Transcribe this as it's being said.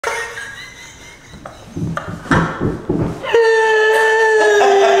Fantastic.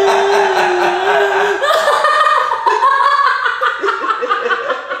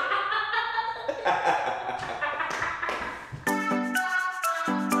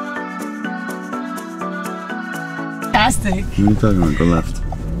 What are you talking about? Go left.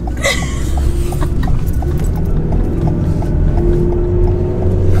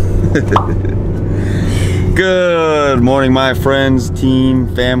 Good morning, my friends,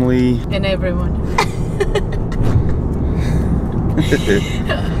 team, family, and everyone.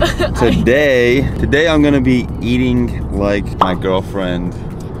 Today I'm gonna be eating like my girlfriend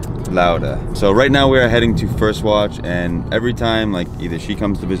Laura. So right now we are heading to First Watch, and every time like either she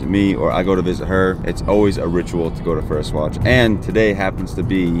comes to visit me or I go to visit her, it's always a ritual to go to First Watch. And today happens to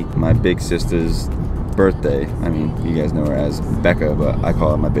be my big sister's birthday. I mean, you guys know her as Becca, but I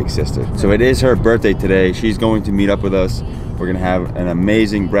call her my big sister. So it is her birthday today. She's going to meet up with us. We're gonna have an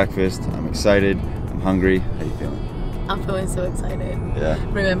amazing breakfast. I'm excited. I'm hungry. How you feeling? I'm feeling so excited. Yeah.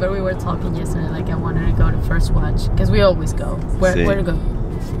 Remember we were talking yesterday, like I wanted to go to First Watch because we always go. Where to go?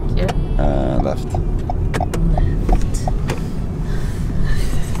 Here? Left.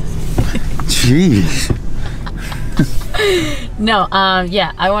 Jeez. No,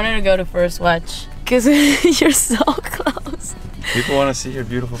 yeah, I wanted to go to First Watch because you're so close. People want to see your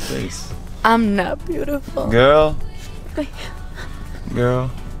beautiful face. I'm not beautiful. Girl. Girl.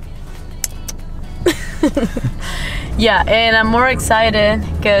 Yeah, and I'm more excited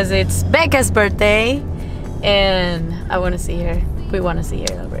because it's Becca's birthday and I want to see her. We want to see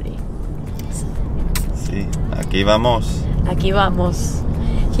her already. Sí, aquí vamos. Aquí vamos.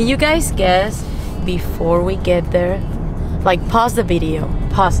 Can you guys guess before we get there? Like, pause the video.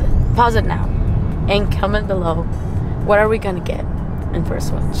 Pause it now. And comment below. What are we gonna get in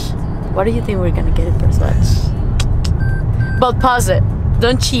First Watch? What do you think we're gonna get in First Watch? But pause it.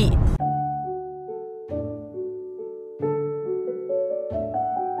 Don't cheat.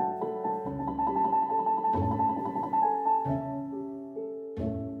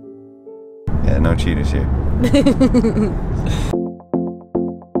 Yeah, no cheaters here.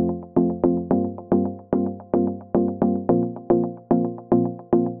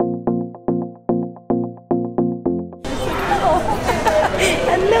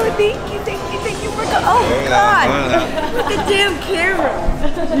 Hello, thank you for coming. Oh God, with the damn camera.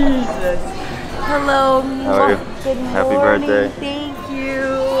 Jesus. Hello. How are you? Good Happy morning. birthday. Thank you.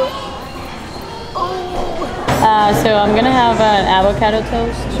 Oh. So I'm gonna have an avocado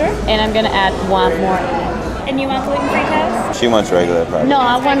toast. Sure. And I'm gonna add one more egg. And you want gluten-free toast? She wants regular, probably. No,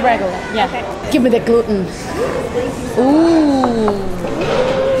 I want regular. Yeah. Okay. Give me the gluten. Ooh.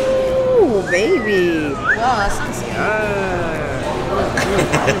 Ooh, baby. Wow, that's good.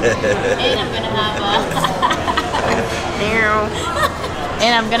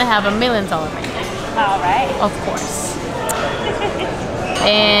 And I'm gonna have a $1 million ring. All right. Of course.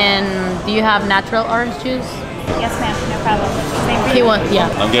 And do you have natural orange juice? Yes, ma'am. No problem. Same for He you. wants, yeah.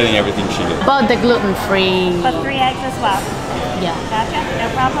 I'm getting everything she gets. But the gluten-free. But 3 eggs as well. Yeah. Gotcha. No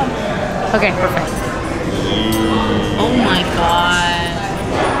problem. Okay, perfect. Oh my God.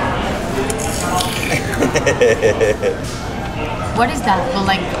 What is that? Well,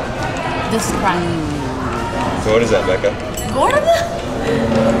 like, describe. So what is that, Becca? Gorda?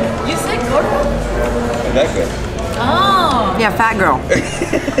 You said gorda? Becca. Oh. Yeah, fat girl.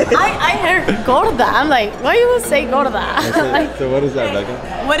 I heard gorda. I'm like, why you would say gorda? Like, So what is that,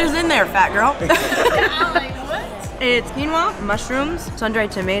 Becca? What is in there, fat girl? I'm like, what? It's quinoa, mushrooms,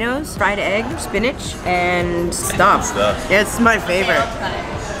 sun-dried tomatoes, fried egg, spinach, and stuff. Stuff. It's my favorite.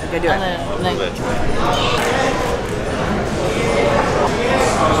 Go do it. Like,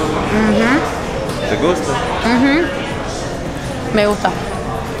 ¿Te gusta? me gusta.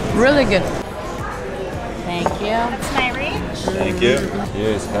 Really good. Thank you. That's my reach. Thank you.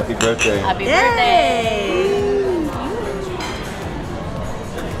 Yes, happy birthday. Happy birthday.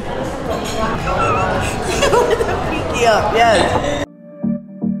 Pinky up, yes.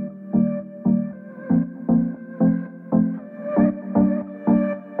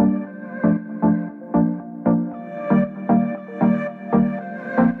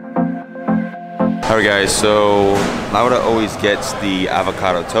 Alright guys, so Laura always gets the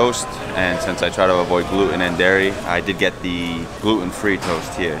avocado toast, and since I try to avoid gluten and dairy, I did get the gluten-free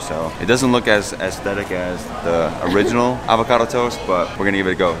toast here. So it doesn't look as aesthetic as the original avocado toast, but we're gonna give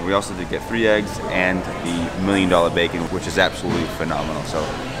it a go. We also did get 3 eggs and the $1 million bacon, which is absolutely phenomenal. So,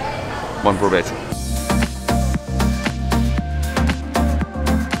 buen provecho.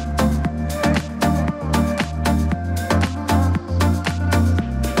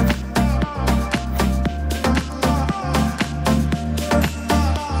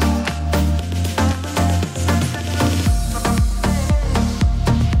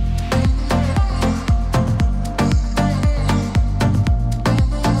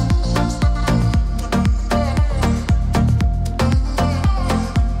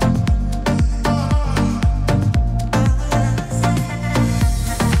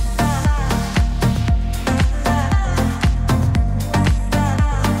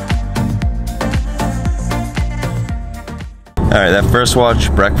 Alright, that first watch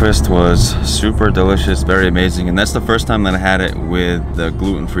breakfast was super delicious, very amazing, and that's the first time that I had it with the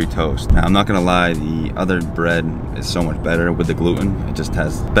gluten-free toast. Now, I'm not gonna lie, the other bread is so much better with the gluten. It just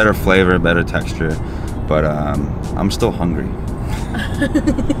has better flavor, better texture, but I'm still hungry.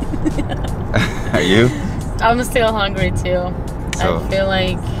 Are you? I'm still hungry too. So, I feel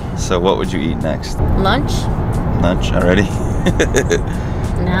like... So what would you eat next? Lunch? Lunch already?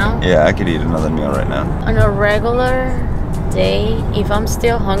 Now? Yeah, I could eat another meal right now. On a regular day, if I'm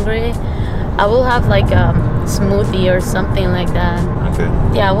still hungry, I will have like a smoothie or something like that. Okay.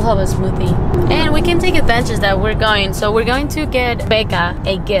 Yeah, I will have a smoothie. And we can take advantage that we're going. So we're going to get Becca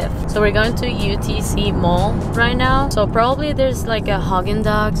a gift. So we're going to UTC Mall right now. So probably there's like a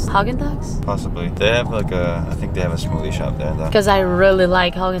Haagen-Dazs. Haagen-Dazs? Possibly. They have like a, I think they have a smoothie shop there though. Because I really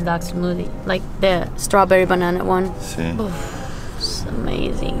like Haagen-Dazs smoothie. Like the strawberry banana one. See. Oof, it's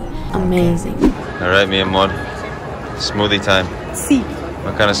amazing. Amazing. Alright, mi amor. Smoothie time. See.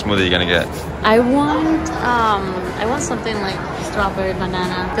 What kind of smoothie are you gonna get? I want something like strawberry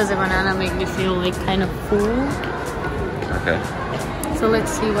banana because the banana makes me feel like kind of full. Okay. So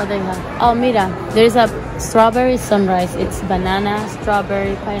let's see what they have. Oh, mira, there's a strawberry sunrise. It's banana,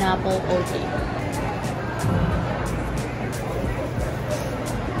 strawberry, pineapple, OG.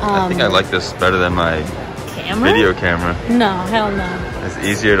 I think I like this better than my video camera. No, hell no. It's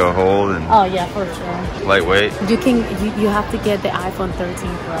easier to hold and Oh yeah, for sure. lightweight. You have to get the iPhone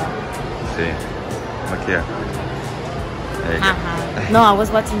 13 Pro. See, look here. There you go. No, I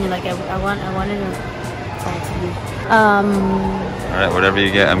was watching you. Like I wanted to talk to you. All right, whatever you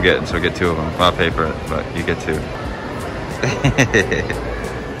get, I'm getting. So get two of them. I'll pay for it, but you get two.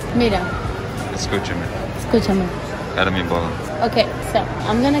 Mira, Escúchame. escúchame. Ahora mi bola. Okay, so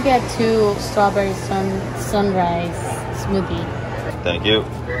I'm gonna get 2 strawberry sunrise smoothie. Thank you.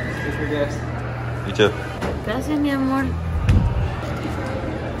 You too. Gracias, mi amor.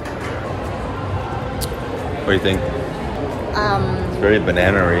 What do you think? It's very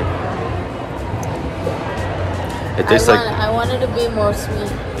banana-y. It tastes I want it to be more sweet.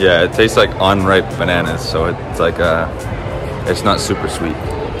 yeah, it tastes like unripe bananas, so it's like it's not super sweet.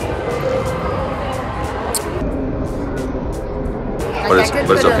 But it's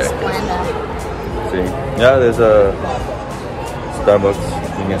okay. See, yeah, there's a Starbucks. You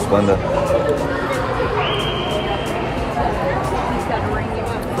can get Splenda.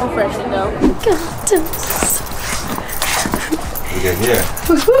 Refreshing though. We get here.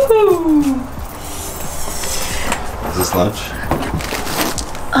 Is this lunch?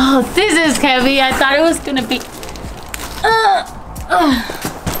 Oh, this is heavy. I thought it was gonna be.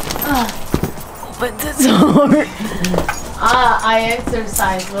 But this hard. I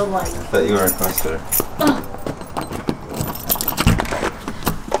exercise with like. I thought you were a CrossFitter.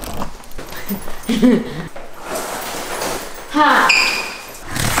 Ha!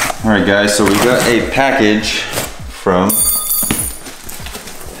 Alright guys, so we got a package from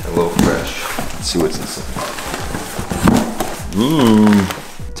HelloFresh. Let's see what's inside.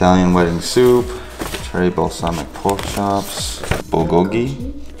 Italian wedding soup, cherry balsamic pork chops,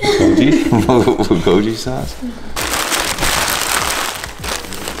 bulgogi? Bulgogi sauce?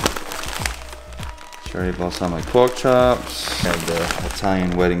 Cherry balsamic pork chops, have the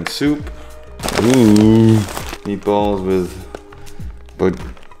Italian wedding soup. Meatballs with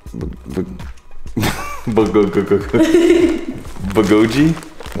bulgogi.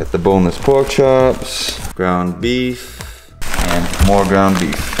 Got the boneless pork chops, ground beef, and more ground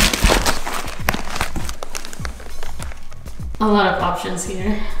beef. A lot of options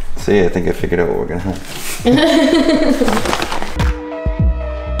here. See, I think I figured out what we're gonna have.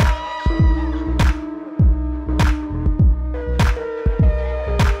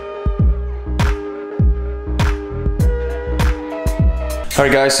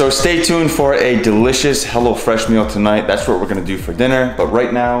 Alright guys, so stay tuned for a delicious HelloFresh meal tonight. That's what we're gonna do for dinner. But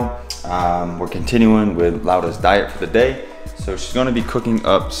right now, we're continuing with Laura's diet for the day. So she's gonna be cooking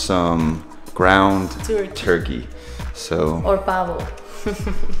up some ground turkey. So, Or pavo.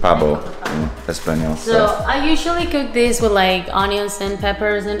 pavo in Espanol. So I usually cook this with like onions and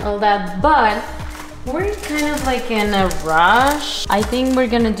peppers and all that, but we're kind of like in a rush. I think we're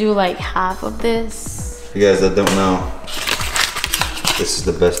gonna do like half of this. You guys that don't know, this is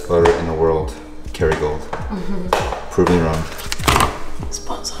the best butter in the world. Kerrygold. Prove me wrong.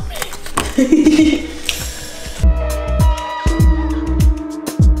 Sponsor me.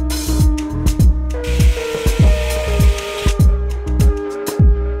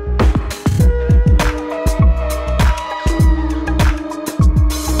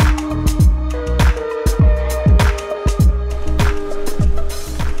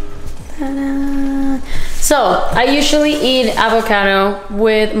 So I usually eat avocado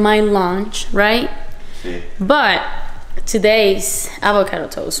with my lunch, right? Sí. But today's avocado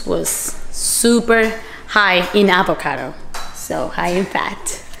toast was super high in avocado. So high in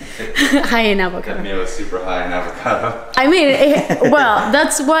fat. High in avocado. That meal is super high in avocado. I mean, well,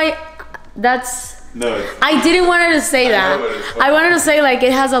 that's why, No, I didn't want to say that. know, but it's I wanted to say like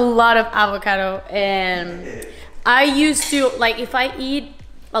it has a lot of avocado, and I used to, like, if I eat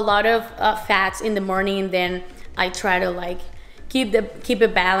a lot of fats in the morning, then I try to like keep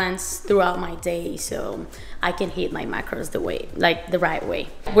it balanced throughout my day, so I can hit my macros the right way.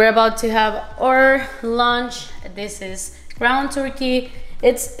 We're about to have our lunch. This is ground turkey.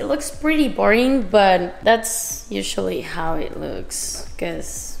 It looks pretty boring, but that's usually how it looks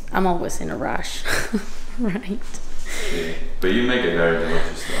because I'm always in a rush, right? yeah. But you make it very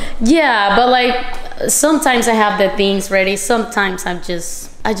delicious though. Yeah, but like sometimes I have the things ready. Sometimes I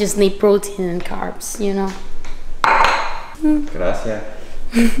just need protein and carbs, you know. Gracias.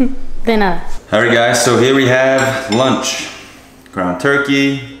 De nada. Alright guys, so here we have lunch. Ground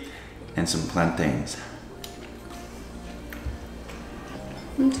turkey and some plantains.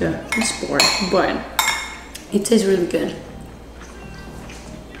 Okay, it's boring, but it tastes really good.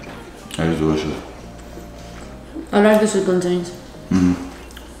 That is delicious. I like the sweet plantains.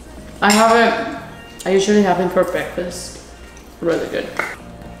 I usually have it for breakfast. Really good.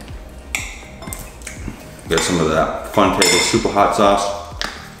 Get some of that Fun Table super hot sauce.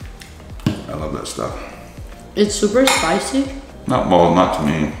 I love that stuff. It's super spicy. Not to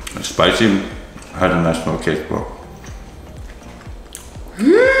me. It's spicy. I had a nice little cake bowl.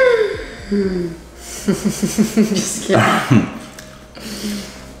 Just kidding.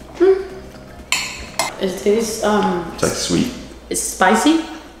 Is this It's like sweet. It's spicy?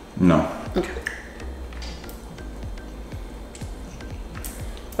 No. Okay.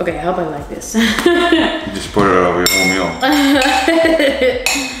 Okay, I hope I like this. You just put it over your whole meal.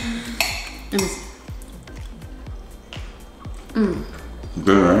 Let me see.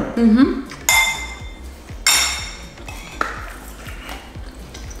 Good, right?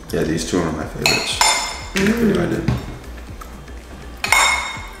 Yeah, these two are my favorites. I did.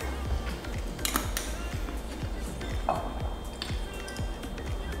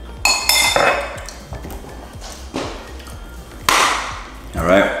 All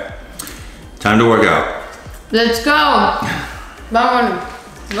right, time to work out. Let's go. Vámonos.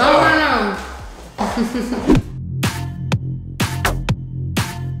 Vámonos.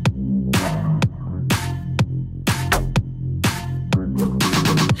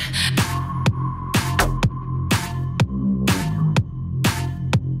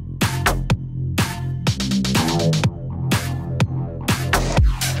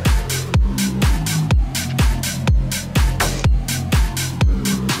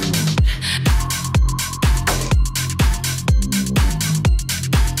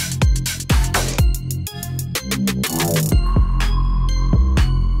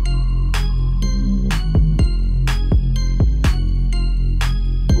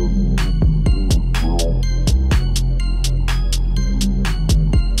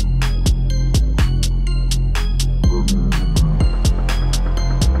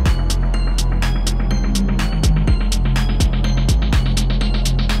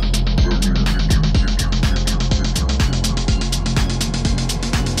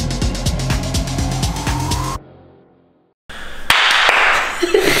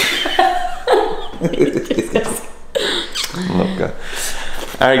 Okay.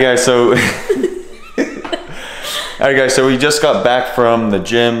 Alright guys, so we just got back from the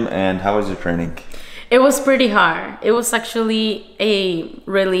gym, and how was your training? It was pretty hard. It was actually a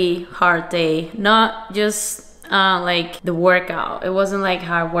really hard day. Not just like the workout. It wasn't like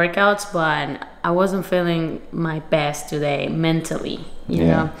hard workouts, but I wasn't feeling my best today mentally, you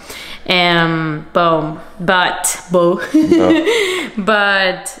know.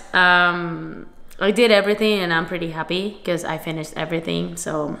 But I did everything, and I'm pretty happy because I finished everything.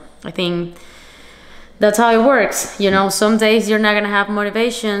 So I think that's how it works, you know. Some days you're not gonna have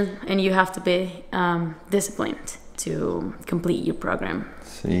motivation, and you have to be disciplined to complete your program.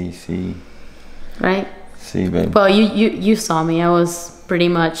 See. Right? See, babe. Well, you saw me. I was pretty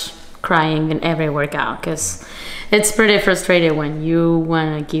much crying in every workout because it's pretty frustrating when you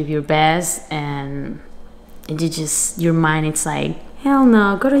want to give your best and you just, your mind, it's like, hell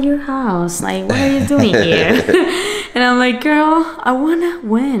no, go to your house. Like, what are you doing here? And I'm like, girl, I want to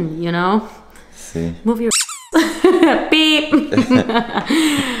win, you know? See. Move your beep.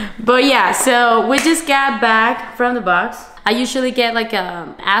 But yeah, so we just got back from the box. I usually get like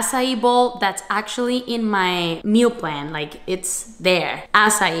a acai bowl that's actually in my meal plan, like it's there,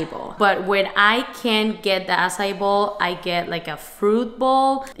 acai bowl. But when I can't get the acai bowl, I get like a fruit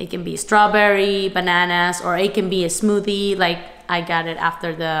bowl. It can be strawberry, bananas, or it can be a smoothie, like I got it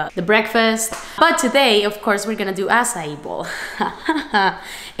after the breakfast. But today, of course, we're gonna do acai bowl.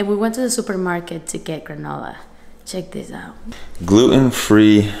 And we went to the supermarket to get granola. Check this out.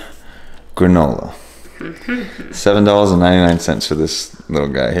 Gluten-free granola. $7.99 for this little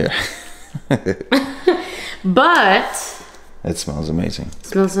guy here. But it smells amazing. It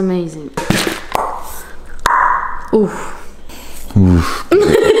smells amazing. Oof. Oof.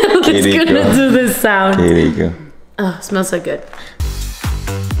 It's gonna do this sound. Katie, go. Oh, it smells so good.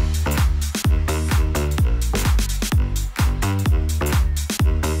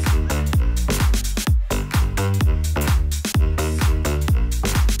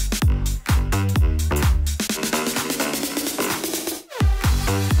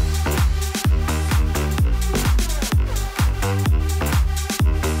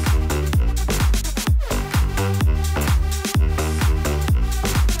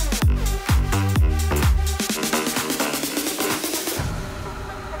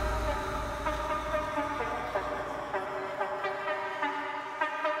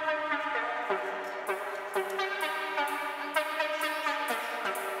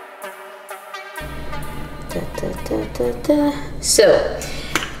 So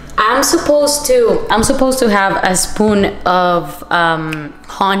I'm supposed to have a spoon of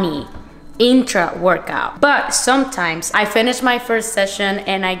honey intra workout, but sometimes I finish my first session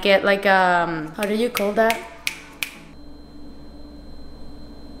and I get like how do you call that?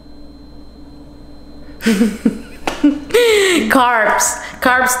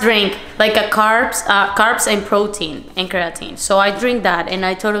 carbs drink, like a carbs and protein and creatine. So I drink that and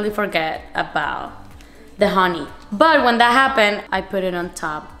I totally forget about the honey. But when that happened, I put it on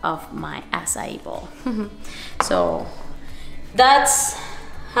top of my acai bowl. So that's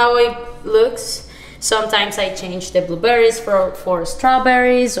how it looks. Sometimes I change the blueberries for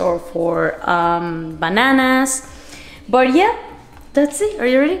strawberries or for bananas. But yeah, that's it. Are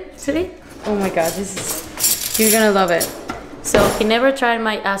you ready to eat? Oh my god, you're gonna love it. So he never tried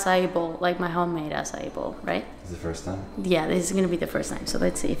my acai bowl, like my homemade acai bowl, right? Is it the first time? Yeah, this is gonna be the first time. So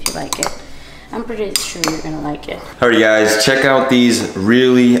let's see if you like it. I'm pretty sure you're gonna like it. Alright guys, check out these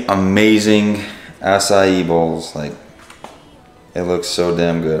really amazing acai bowls. Like, it looks so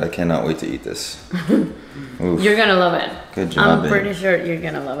damn good. I cannot wait to eat this. You're gonna love it. Good job, I'm pretty sure you're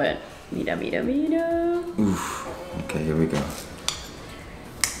gonna love it. Mira, mira, mira. Oof. Okay, here we go.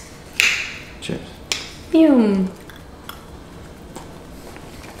 Cheers. Boom.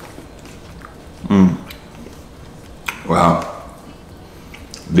 Wow.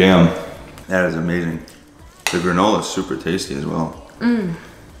 Damn. That is amazing. The granola is super tasty as well.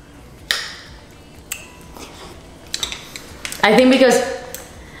 I think because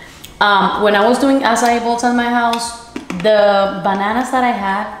when I was doing acai bowls at my house, the bananas that I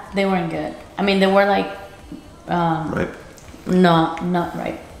had, they weren't good. I mean, they were like Ripe? No, not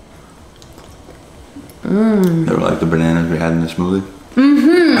ripe. They were like the bananas we had in the smoothie?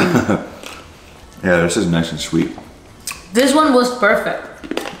 Yeah, this is nice and sweet. This one was perfect.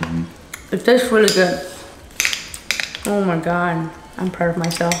 It tastes really good. Oh my god, I'm proud of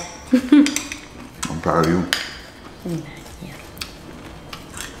myself. I'm proud of you. Yeah.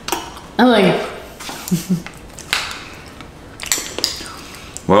 I like it.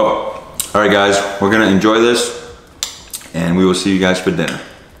 Well, alright guys, we're gonna enjoy this and we will see you guys for dinner.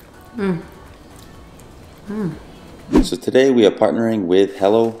 So today we are partnering with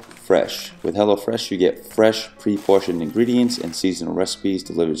HelloFresh. With HelloFresh you get fresh, pre-portioned ingredients and seasonal recipes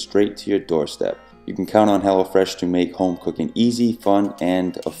delivered straight to your doorstep. You can count on HelloFresh to make home cooking easy, fun,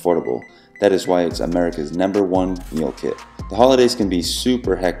 and affordable. That is why it's America's #1 meal kit. The holidays can be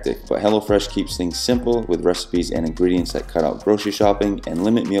super hectic, but HelloFresh keeps things simple with recipes and ingredients that cut out grocery shopping and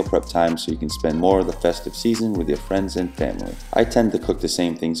limit meal prep time so you can spend more of the festive season with your friends and family. I tend to cook the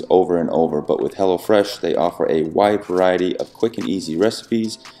same things over and over, but with HelloFresh, they offer a wide variety of quick and easy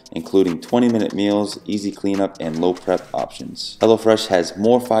recipes, including 20-minute meals, easy cleanup, and low prep options. HelloFresh has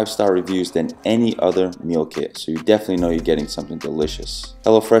more 5-star reviews than any other meal kit, so you definitely know you're getting something delicious.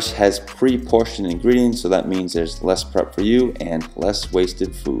 HelloFresh has pre-portioned ingredients, so that means there's less prep for you and less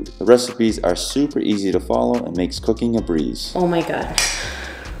wasted food. The recipes are super easy to follow and makes cooking a breeze. Oh my god.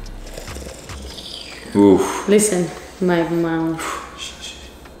 Oof. Listen, my mouth.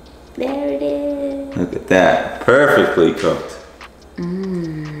 There it is. Look at that. Perfectly cooked.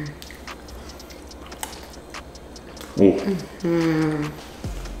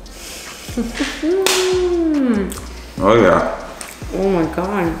 Oh yeah. Oh my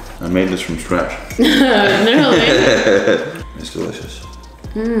god. I made this from scratch. Literally. It's delicious.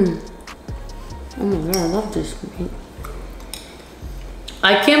 Oh my god, I love this meat.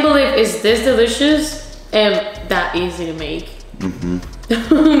 I can't believe it's this delicious and that easy to make.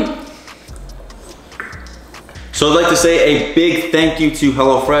 So I'd like to say a big thank you to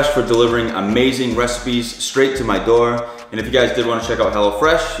HelloFresh for delivering amazing recipes straight to my door. And if you guys did want to check out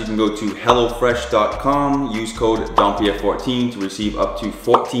HelloFresh, you can go to hellofresh.com, use code Dompierre14 to receive up to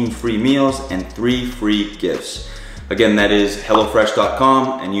 14 free meals and 3 free gifts. Again, that is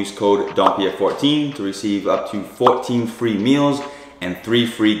hellofresh.com and use code Dompierre14 to receive up to 14 free meals and 3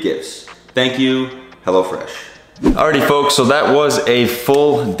 free gifts. Thank you, HelloFresh. Alrighty folks, so that was a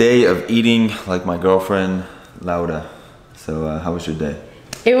full day of eating like my girlfriend, Laura. So how was your day?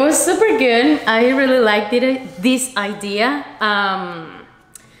 It was super good. I really liked this idea.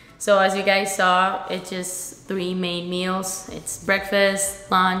 So as you guys saw, it's just 3 main meals. It's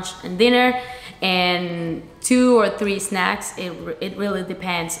breakfast, lunch, and dinner, and 2 or 3 snacks. It really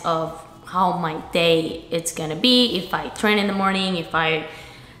depends of how my day it's gonna be. If I train in the morning, if I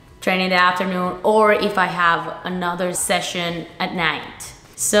train in the afternoon, or if I have another session at night.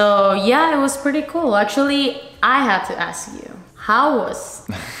 So yeah, it was pretty cool. Actually, I have to ask you, how was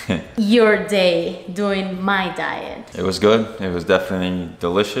your day doing my diet? It was good. It was definitely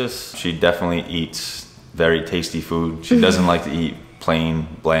delicious. She definitely eats very tasty food. She doesn't like to eat plain,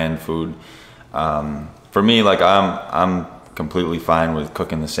 bland food. For me, like I'm completely fine with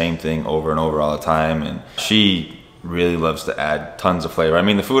cooking the same thing over and over all the time, and she really loves to add tons of flavor. I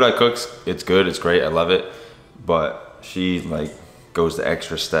mean, the food I cook, it's good, it's great, I love it, but she like goes the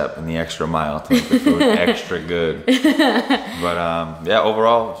extra step and the extra mile to make the food extra good. But yeah,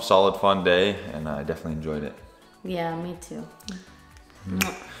 overall, solid fun day, and I definitely enjoyed it. Yeah, me too.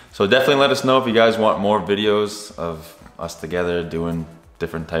 So definitely let us know if you guys want more videos of us together doing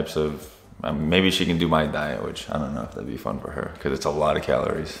different types of, maybe she can do my diet, which I don't know if that'd be fun for her, because it's a lot of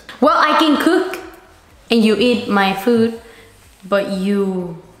calories. Well, I can cook and you eat my food, but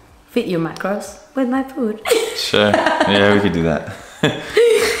you fit your macros with my food. Sure, yeah, we could do that.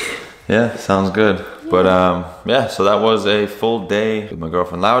 Yeah, sounds good. But yeah, so that was a full day with my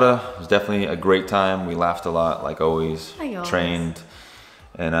girlfriend Laura. It was definitely a great time. We laughed a lot, like always. Trained.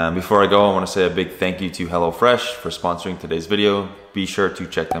 And before I go, I want to say a big thank you to HelloFresh for sponsoring today's video. Be sure to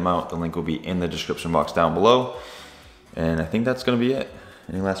check them out. The link will be in the description box down below. And I think that's gonna be it.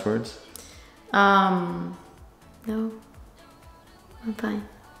 Any last words? No, I'm fine.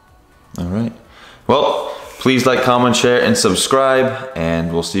 All right. Well, please like, comment, share, and subscribe,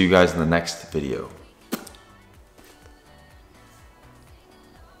 and we'll see you guys in the next video.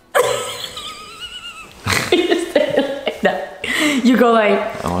 You go like,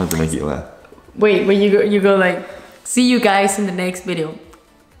 I wanted to make you laugh. wait, when you go like, see you guys in the next video.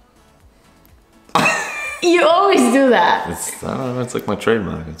 You always do that. I don't know, it's like my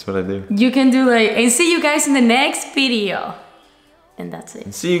trademark, that's what I do. You can do like, and see you guys in the next video. And that's it.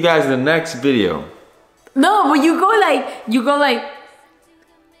 And see you guys in the next video. No, but you go like,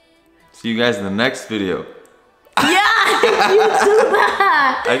 see you guys in the next video. yeah, you do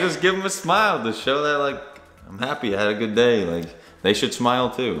that. I just give them a smile to show that like, I'm happy, I had a good day. Like, they should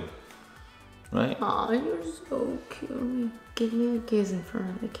smile too, right? Aw, you're so cute. Give me a kiss in front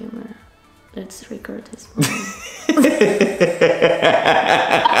of the camera. Let's record this moment.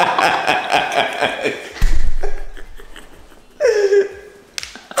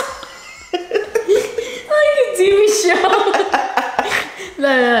 Like a TV show.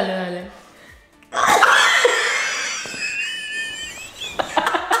 Dale.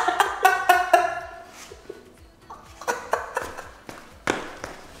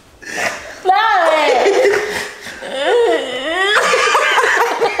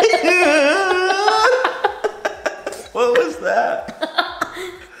 What was that?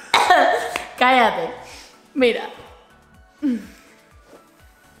 Cállate. Mira.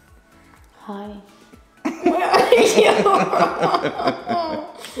 Hi. Where are you?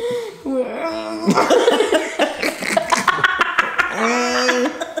 Where are you?